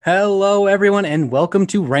Hello, everyone, and welcome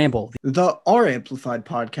to Ramble. The R Amplified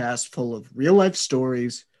podcast full of real life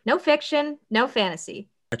stories. No fiction, no fantasy.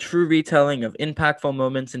 A true retelling of impactful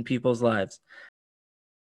moments in people's lives.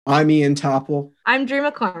 I'm Ian Topple. I'm Drew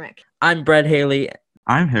McCormick. I'm Brett Haley.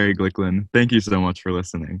 I'm Harry Glicklin. Thank you so much for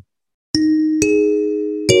listening.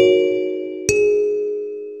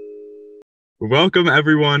 Welcome,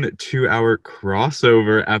 everyone, to our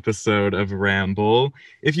crossover episode of Ramble.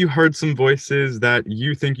 If you heard some voices that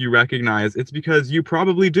you think you recognize, it's because you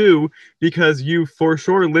probably do, because you for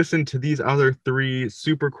sure listened to these other three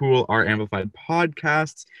super cool R Amplified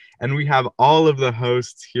podcasts, and we have all of the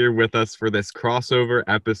hosts here with us for this crossover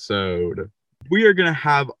episode. We are going to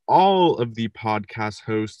have all of the podcast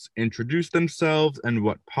hosts introduce themselves and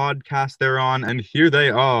what podcast they're on, and here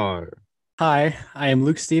they are. Hi, I am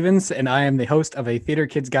Luke Stevens, and I am the host of A Theater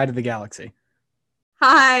Kid's Guide to the Galaxy.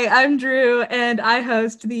 Hi, I'm Drew, and I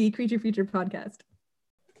host the Creature Feature podcast.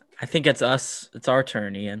 I think it's us. It's our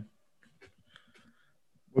turn, Ian.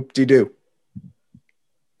 Whoop-de-doo.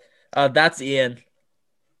 That's Ian.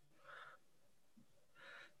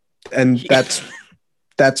 And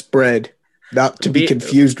that's bread. Not to be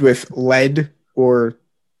confused with lead or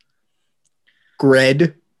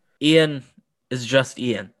gred. Ian is just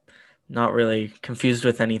Ian. Not really confused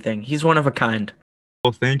with anything. He's one of a kind.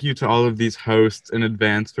 Well, thank you to all of these hosts in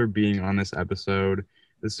advance for being on this episode.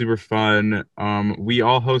 It's super fun. We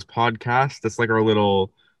all host podcasts. That's like our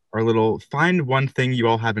little find one thing you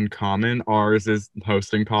all have in common. Ours is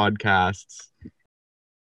hosting podcasts.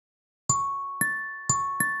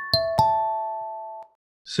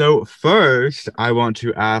 So first, I want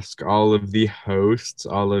to ask all of the hosts,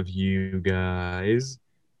 all of you guys,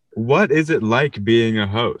 what is it like being a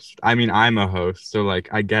host? I mean, I'm a host, so like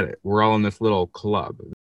I get it. We're all in this little club.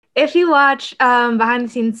 If you watch Behind the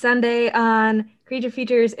Scenes Sunday on Creature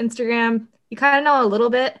Features Instagram, you kind of know a little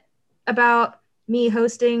bit about me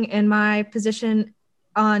hosting and my position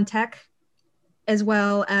on tech, as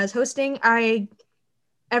well as hosting.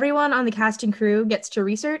 Everyone on the casting crew gets to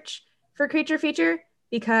research for Creature Feature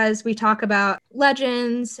because we talk about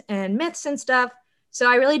legends and myths and stuff. So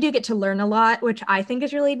I really do get to learn a lot, which I think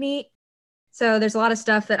is really neat. So there's a lot of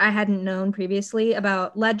stuff that I hadn't known previously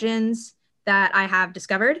about legends that I have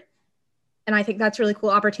discovered. And I think that's a really cool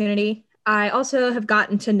opportunity. I also have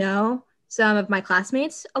gotten to know some of my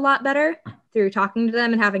classmates a lot better through talking to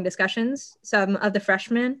them and having discussions, some of the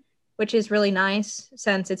freshmen, which is really nice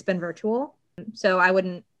since it's been virtual. So I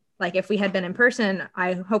wouldn't, like if we had been in person,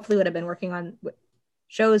 I hopefully would have been working on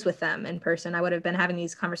shows with them in person. I would have been having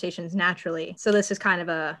these conversations naturally. So this is kind of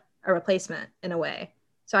a replacement in a way.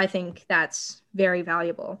 So I think that's very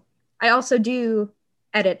valuable. I also do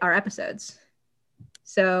edit our episodes.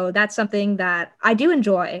 So that's something that I do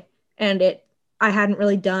enjoy, and I hadn't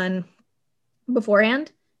really done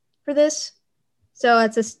beforehand for this. So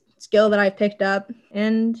it's a skill that I've picked up,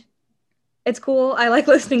 and it's cool. I like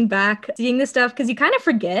listening back, seeing this stuff, because you kind of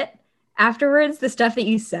forget afterwards the stuff that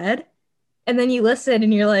you said. And then you listen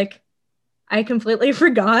and you're like, I completely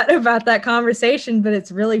forgot about that conversation, but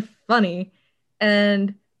it's really funny.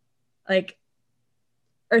 And like,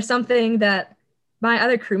 or something that my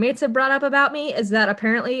other crewmates have brought up about me is that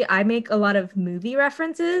apparently I make a lot of movie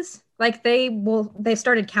references. Like they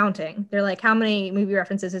started counting. They're like, how many movie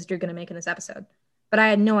references is Drew going to make in this episode? But I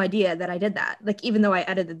had no idea that I did that. Like, even though I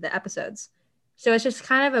edited the episodes. So it's just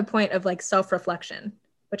kind of a point of like self-reflection,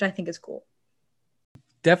 which I think is cool.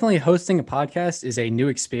 Definitely hosting a podcast is a new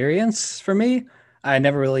experience for me. I had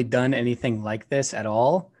never really done anything like this at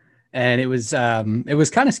all. And it was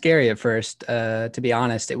kind of scary at first, to be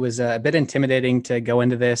honest. It was a bit intimidating to go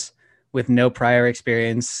into this with no prior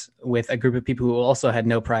experience, with a group of people who also had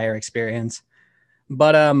no prior experience.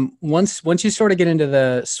 But once you sort of get into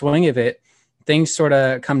the swing of it, things sort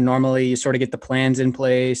of come normally. You sort of get the plans in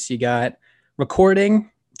place. You got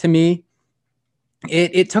recording. To me,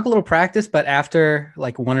 it took a little practice, but after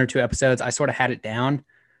like one or two episodes, I sort of had it down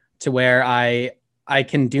to where I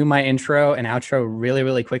can do my intro and outro really,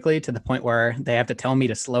 really quickly, to the point where they have to tell me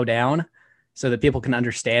to slow down so that people can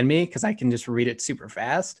understand me, because I can just read it super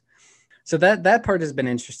fast. So that part has been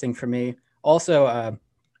interesting for me. Also,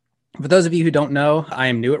 for those of you who don't know, I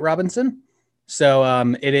am new at Robinson.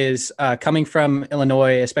 So it is coming from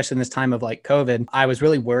Illinois, especially in this time of like COVID. I was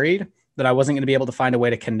really worried that I wasn't going to be able to find a way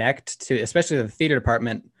to connect to, especially the theater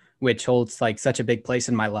department, which holds like such a big place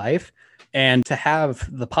in my life. And to have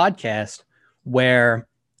the podcast where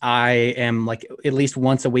I am like at least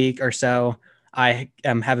once a week or so, I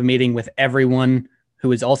have a meeting with everyone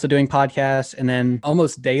who is also doing podcasts. And then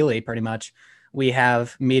almost daily, pretty much, we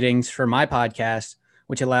have meetings for my podcast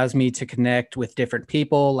which allows me to connect with different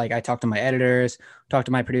people. Like I talk to my editors, talk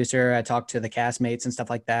to my producer, I talk to the castmates and stuff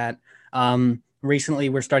like that. Recently,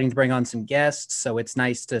 we're starting to bring on some guests, so it's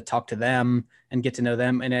nice to talk to them and get to know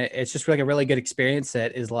them. And it's just like a really good experience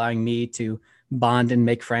that is allowing me to bond and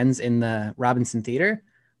make friends in the Robinson Theater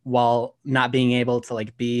while not being able to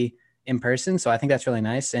like be in person. So I think that's really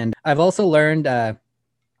nice. And I've also learned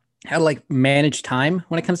how to like manage time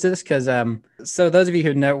when it comes to this. Cause so those of you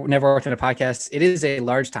who never worked on a podcast, it is a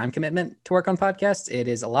large time commitment to work on podcasts. It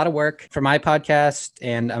is a lot of work for my podcast.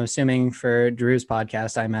 And I'm assuming for Drew's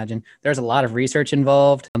podcast, I imagine there's a lot of research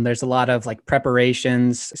involved. There's a lot of like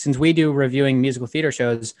preparations. Since we do reviewing musical theater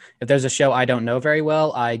shows, if there's a show I don't know very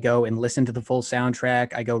well, I go and listen to the full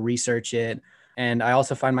soundtrack. I go research it. And I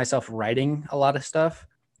also find myself writing a lot of stuff.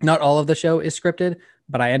 Not all of the show is scripted,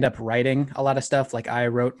 but I end up writing a lot of stuff. Like I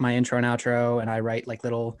wrote my intro and outro, and I write like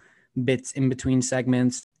little bits in between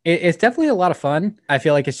segments. It's definitely a lot of fun. I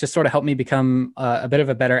feel like it's just sort of helped me become a bit of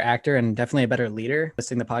a better actor and definitely a better leader.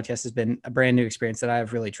 Listening to the podcast has been a brand new experience that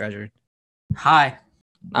I've really treasured. Hi,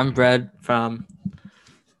 I'm Brad from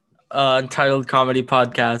Untitled Comedy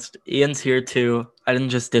Podcast. Ian's here too. I didn't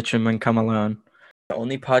just ditch him and come alone. The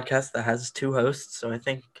only podcast that has 2 hosts, so I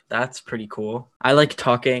think that's pretty cool. I like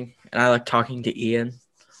talking, and I like talking to Ian,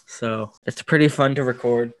 so it's pretty fun to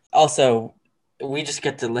record. Also, we just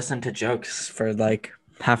get to listen to jokes for like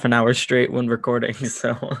half an hour straight when recording,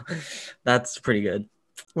 so that's pretty good.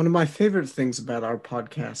 One of my favorite things about our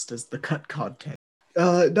podcast is the cut content.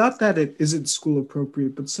 Not that it isn't school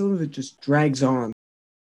appropriate, but some of it just drags on.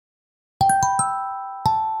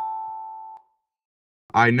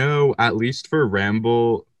 I know, at least for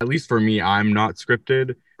Ramble, at least for me, I'm not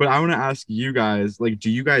scripted. But I want to ask you guys, like,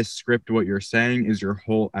 do you guys script what you're saying? Is your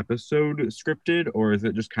whole episode scripted? Or is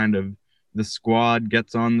it just kind of the squad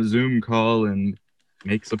gets on the Zoom call and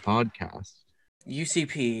makes a podcast?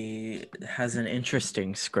 UCP has an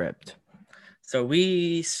interesting script. So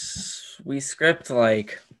we script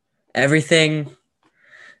like everything.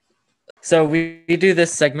 So we do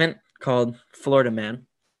this segment called Florida Man,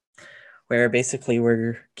 where basically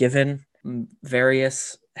we're given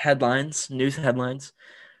various headlines, news headlines,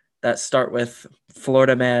 that start with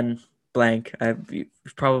Florida Man blank.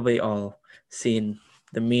 You've probably all seen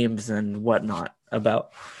the memes and whatnot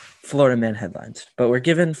about Florida Man headlines. But we're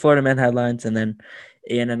given Florida Man headlines, and then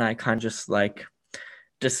Ian and I kind of just like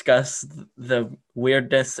discuss the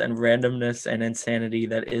weirdness and randomness and insanity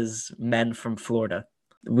that is men from Florida.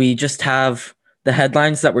 We just have the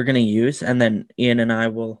headlines that we're going to use, and then Ian and I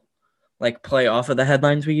will like play off of the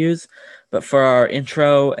headlines we use. But for our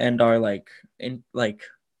intro and our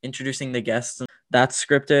introducing the guests, that's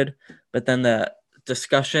scripted. But then the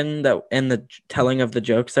discussion that and the telling of the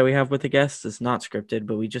jokes that we have with the guests is not scripted,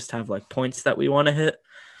 but we just have like points that we want to hit.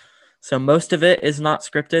 So most of it is not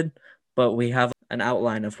scripted, but we have an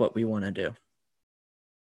outline of what we want to do.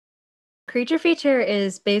 Creature Feature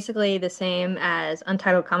is basically the same as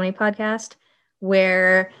Untitled Comedy Podcast,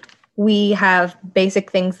 where we have basic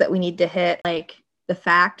things that we need to hit, like the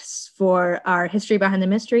facts for our History Behind the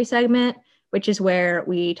Mystery segment, which is where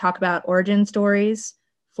we talk about origin stories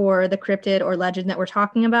for the cryptid or legend that we're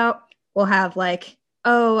talking about. We'll have like,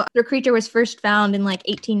 oh, the creature was first found in like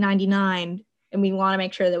 1899, and we want to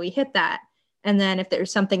make sure that we hit that. And then if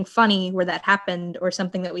there's something funny where that happened or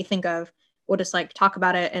something that we think of, we'll just like talk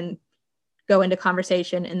about it and go into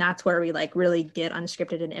conversation. And that's where we like really get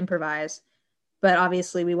unscripted and improvise. But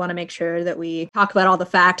obviously we want to make sure that we talk about all the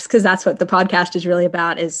facts, because that's what the podcast is really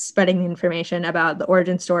about, is spreading the information about the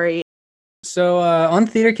origin story. So on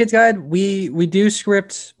Theater Kids Guide, we do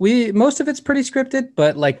script. Most of it's pretty scripted,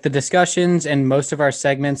 but like the discussions and most of our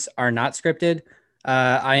segments are not scripted.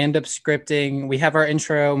 I end up scripting. We have our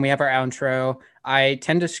intro and we have our outro. I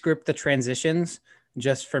tend to script the transitions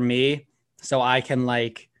just for me, so I can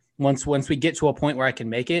like once we get to a point where I can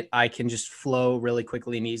make it, I can just flow really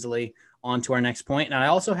quickly and easily on to our next point. And I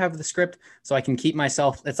also have the script so I can keep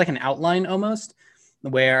myself. It's like an outline almost,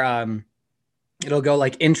 where it'll go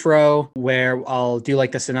like intro, where I'll do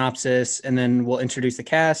like the synopsis, and then we'll introduce the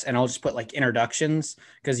cast, and I'll just put like introductions,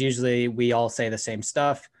 because usually we all say the same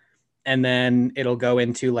stuff. And then it'll go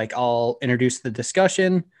into like, I'll introduce the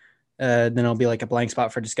discussion, then it'll be like a blank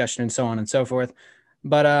spot for discussion and so on and so forth.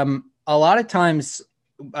 But a lot of times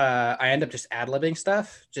I end up just ad-libbing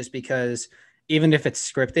stuff, just because even if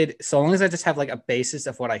it's scripted, so long as I just have like a basis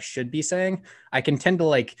of what I should be saying, I can tend to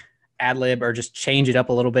like ad-lib or just change it up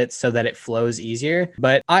a little bit so that it flows easier.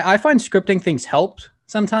 But I find scripting things help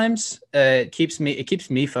sometimes. It keeps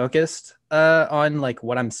me focused on like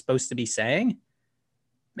what I'm supposed to be saying.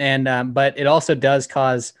 And but it also does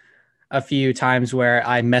cause a few times where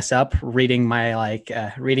I mess up reading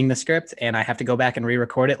reading the script, and I have to go back and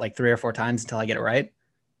re-record it like 3 or 4 times until I get it right.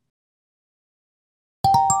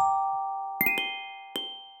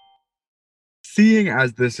 Seeing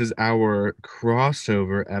as this is our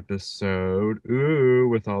crossover episode,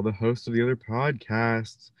 with all the hosts of the other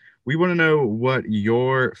podcasts, we want to know what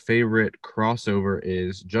your favorite crossover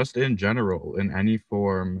is, just in general, in any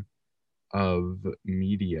form of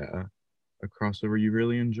media, a crossover you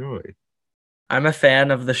really enjoy. I'm a fan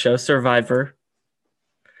of the show Survivor.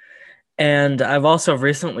 And I've also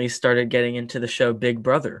recently started getting into the show Big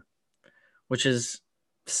Brother, which is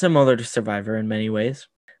similar to Survivor in many ways.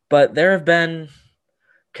 But there have been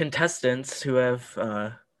contestants who have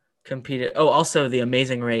competed. Oh, also The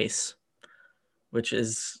Amazing Race, which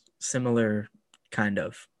is similar, kind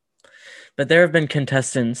of. But there have been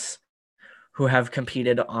contestants who have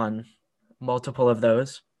competed on multiple of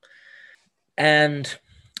those. And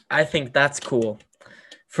I think that's cool.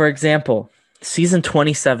 For example, season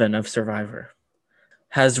 27 of Survivor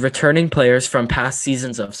has returning players from past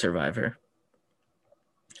seasons of Survivor.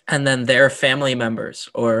 And then their family members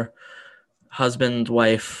or husband,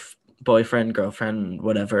 wife, boyfriend, girlfriend,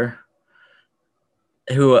 whatever,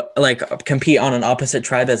 who compete on an opposite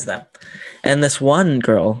tribe as them. And this one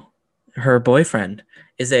girl, her boyfriend,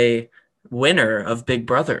 is a winner of Big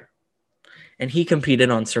Brother. And he competed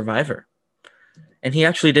on Survivor. And he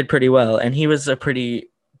actually did pretty well. And he was a pretty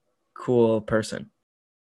cool person.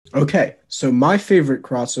 Okay, so my favorite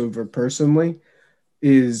crossover personally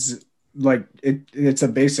is it's a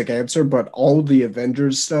basic answer, but all the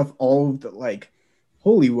Avengers stuff, all of the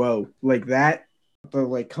holy whoa,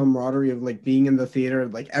 the camaraderie of being in the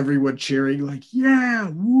theater, everyone cheering, yeah,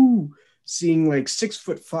 woo, seeing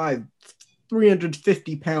 6'5",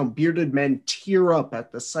 350-pound bearded men tear up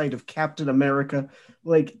at the sight of Captain America,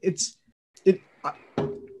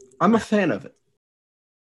 I'm a fan of it.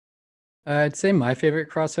 I'd say my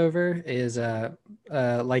favorite crossover is,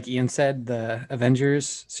 like Ian said, the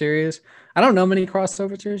Avengers series. I don't know many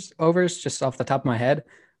crossovers just off the top of my head,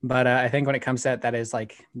 but I think when it comes to that is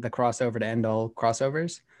the crossover to end all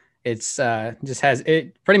crossovers. It's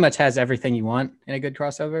it pretty much has everything you want in a good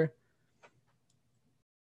crossover.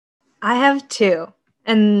 I have 2,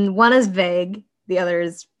 and one is vague. The other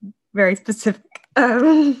is very specific.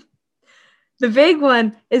 The vague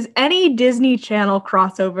one is any Disney Channel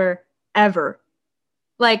crossover ever.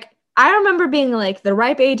 I remember being the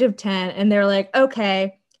ripe age of 10, and they're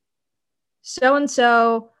okay,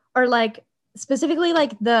 so-and-so, or specifically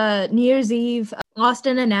the New Year's Eve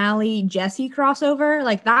Austin and Ally Jesse crossover.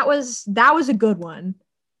 That was a good one.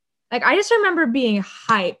 I just remember being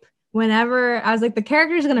hype whenever I was the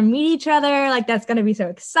characters are gonna meet each other, that's gonna be so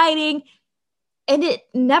exciting, and it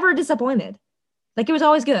never disappointed. It was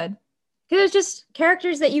always good. It was just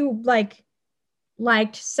characters that you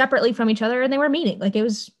liked separately from each other, and they were meeting. It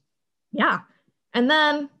was, yeah. And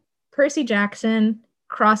then Percy Jackson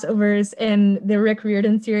crossovers in the Rick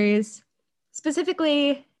Riordan series,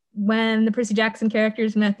 specifically when the Percy Jackson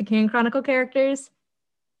characters met the Kane Chronicle characters.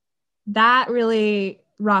 That really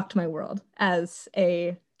rocked my world as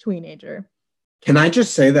a teenager. Can I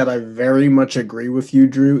just say that I very much agree with you,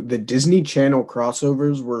 Drew? The Disney Channel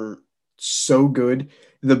crossovers were so good.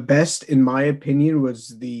 The best, in my opinion,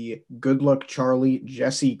 was the Good Luck Charlie,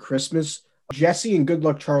 Jesse Christmas. Jesse and Good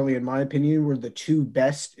Luck Charlie, in my opinion, were the 2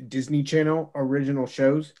 best Disney Channel original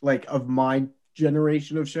shows, of my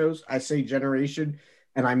generation of shows. I say generation,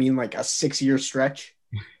 and I mean a 6-year stretch.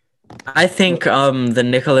 I think the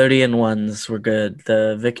Nickelodeon ones were good.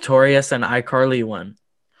 The Victorious and iCarly one.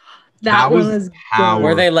 That was powerful.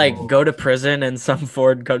 Where they go to prison in some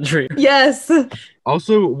foreign country. Yes.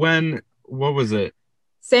 Also, what was it?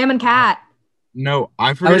 Sam and Cat. No,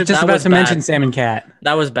 I I forget. was just that about was to bad. mention Sam and Cat.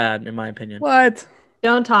 That was bad, in my opinion. What?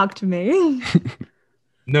 Don't talk to me.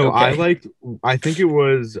 No, Okay. I think it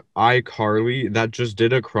was iCarly that just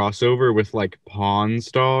did a crossover with Pawn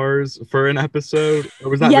Stars for an episode.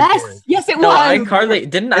 Or was that Victoria? Yes, it No, was. iCarly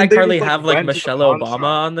didn't And they iCarly just, have went to the Michelle pawn Obama shop.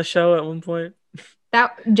 on the show at one point?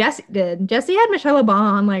 That Jesse did. Jesse had Michelle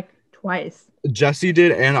Obama on twice. Jesse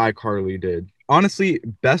did and iCarly did. Honestly,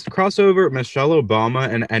 best crossover, Michelle Obama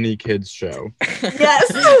and any kids show.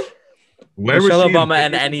 Yes. Where Michelle was she in Obama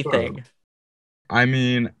and Baby anything. Boom? I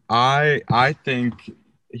mean, I think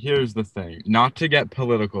here's the thing, not to get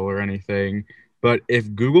political or anything, but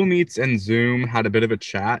if Google Meets and Zoom had a bit of a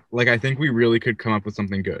chat, I think we really could come up with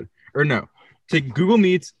something good. Or no, take Google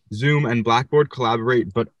Meets, Zoom, and Blackboard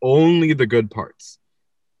collaborate, but only the good parts,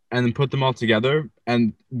 and then put them all together,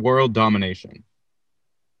 and world domination.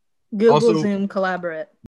 Google Also- Zoom collaborate.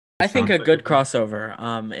 I think a Sounds like good a-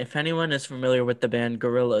 crossover. If anyone is familiar with the band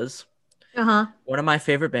Gorillaz, Uh-huh. One of my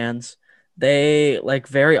favorite bands, they like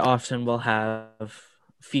very often will have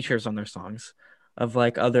features on their songs of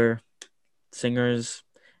like other singers.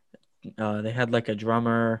 They had like a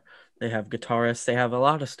drummer, they have guitarists, they have a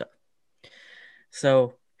lot of stuff.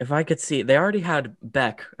 So if I could see, they already had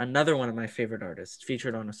Beck, another one of my favorite artists,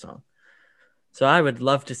 featured on a song. So I would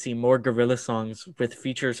love to see more Gorilla songs with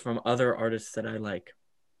features from other artists that I like,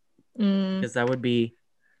 because that would be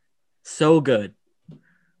so good.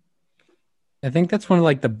 I think that's one of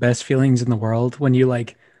like the best feelings in the world when you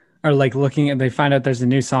like are like looking and they find out there's a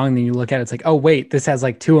new song, then you look at it, it's like, oh wait, this has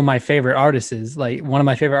like two of my favorite artists. Like one of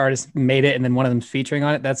my favorite artists made it and then one of them's featuring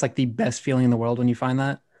on it. That's like the best feeling in the world when you find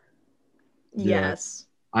that. Yeah. Yes.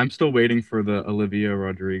 I'm still waiting for the Olivia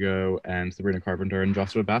Rodrigo and Sabrina Carpenter and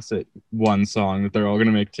Joshua Bassett one song that they're all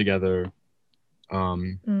gonna make together.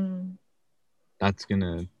 That's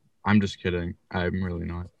gonna. I'm just kidding. I'm really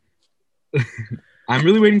not. I'm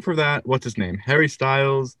really waiting for that. What's his name? Harry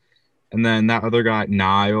Styles, and then that other guy,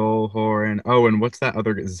 Niall Horan. Oh, and what's that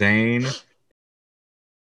other guy? Zayn.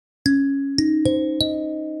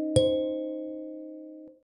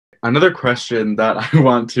 Another question that I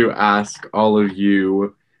want to ask all of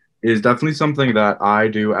you is definitely something that I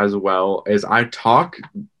do as well. Is I talk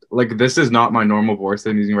like this is not my normal voice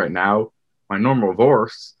that I'm using right now. My normal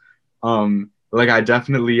voice. Like I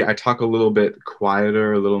talk a little bit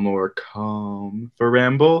quieter, a little more calm for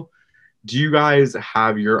Ramble. Do you guys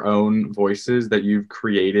have your own voices that you've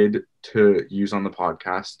created to use on the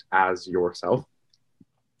podcast as yourself?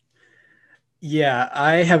 Yeah,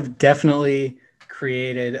 I have definitely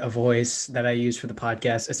created a voice that I use for the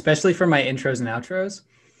podcast, especially for my intros and outros.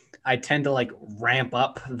 I tend to like ramp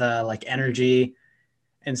up the like energy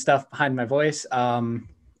and stuff behind my voice. And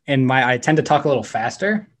I tend to talk a little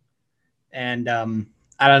faster. And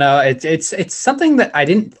I don't know, it's something that I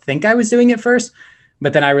didn't think I was doing at first,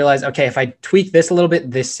 but then I realized, okay, if I tweak this a little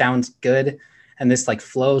bit, this sounds good. And this like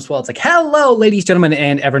flows well. It's like, hello, ladies, gentlemen,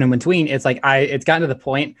 and everyone in between. It's like it's gotten to the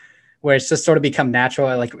point where it's just sort of become natural.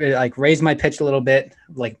 I like raise my pitch a little bit,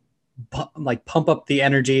 like pump up the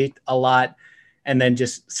energy a lot, and then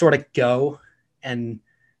just sort of go. And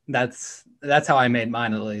that's how I made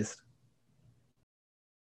mine, at least.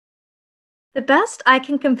 The best I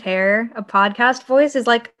can compare a podcast voice is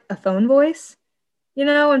like a phone voice. You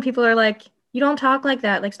know, when people are like, you don't talk like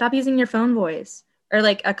that, like stop using your phone voice. Or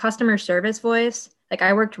like a customer service voice. Like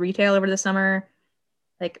I worked retail over the summer.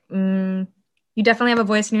 Like, you definitely have a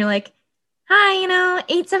voice and you're like, hi,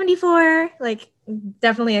 874. Like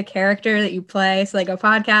definitely a character that you play. So like a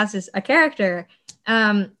podcast is a character.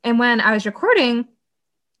 And when I was recording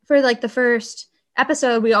for like the first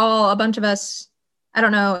episode, a bunch of us, I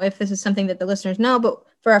don't know if this is something that the listeners know, but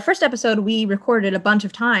for our first episode, we recorded a bunch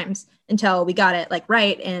of times until we got it like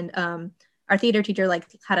right. And our theater teacher like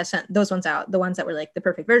had us send those ones out, the ones that were like the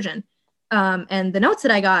perfect version. And the notes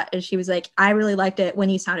that I got is she was like, I really liked it when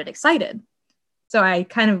you sounded excited. So I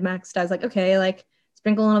kind of maxed. I was like, okay, like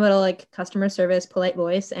sprinkle a little bit of like customer service, polite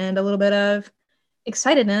voice, and a little bit of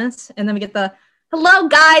excitedness. And then we get the hello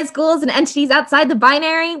guys, ghouls, and entities outside the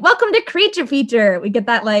binary. Welcome to Creature Feature. We get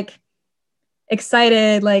that like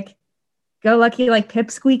excited, like go lucky, like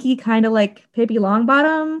pipsqueaky, kind of like Pippi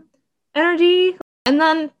Longbottom energy. And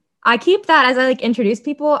then I keep that as I like introduce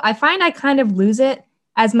people. I find I kind of lose it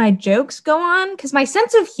as my jokes go on because my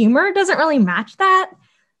sense of humor doesn't really match that.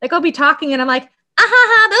 Like I'll be talking and I'm like,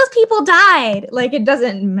 those people died. Like it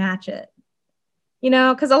doesn't match it,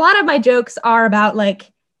 because a lot of my jokes are about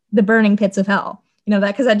like the burning pits of hell,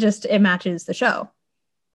 that because it matches the show.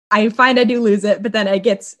 I find I do lose it, but then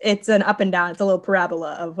it's an up and down. It's a little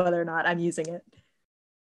parabola of whether or not I'm using it.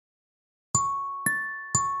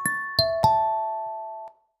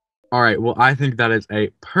 All right. Well, I think that is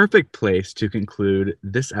a perfect place to conclude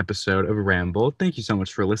this episode of Ramble. Thank you so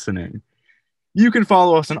much for listening. You can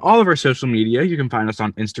follow us on all of our social media. You can find us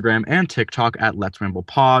on Instagram and TikTok at Let's Ramble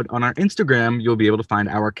Pod. On our Instagram, you'll be able to find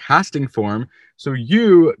our casting form so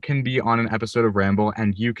you can be on an episode of Ramble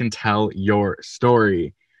and you can tell your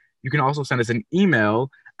story. You can also send us an email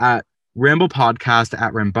at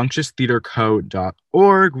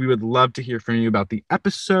ramblepodcast@rambunctioustheaterco.org. We would love to hear from you about the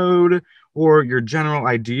episode or your general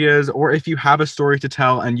ideas, or if you have a story to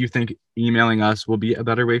tell and you think emailing us will be a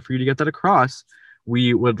better way for you to get that across.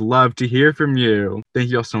 We would love to hear from you.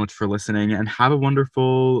 Thank you all so much for listening and have a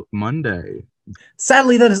wonderful Monday.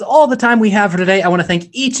 Sadly, that is all the time we have for today. I want to thank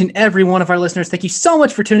each and every one of our listeners. Thank you so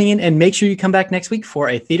much for tuning in, and make sure you come back next week for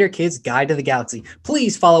a Theater Kids Guide to the Galaxy.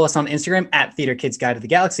 Please follow us on Instagram at Theater Kids Guide to the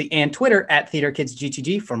Galaxy and Twitter at Theater Kids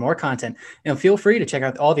GTG for more content. And feel free to check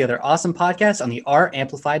out all the other awesome podcasts on the R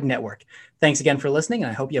Amplified Network. Thanks again for listening,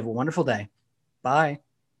 and I hope you have a wonderful day. Bye.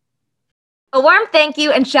 A warm thank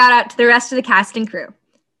you and shout out to the rest of the cast and crew.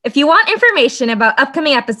 If you want information about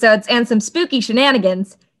upcoming episodes and some spooky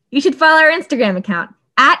shenanigans, you should follow our Instagram account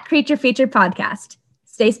at Creature Feature Podcast.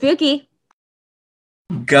 Stay spooky.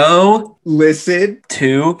 Go Listen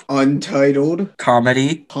to Untitled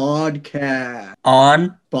Comedy Podcast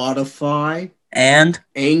on Spotify and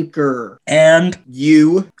Anchor.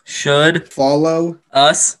 you Should follow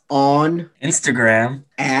us on Instagram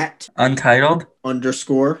at Untitled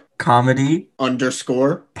 _ Comedy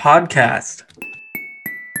podcast.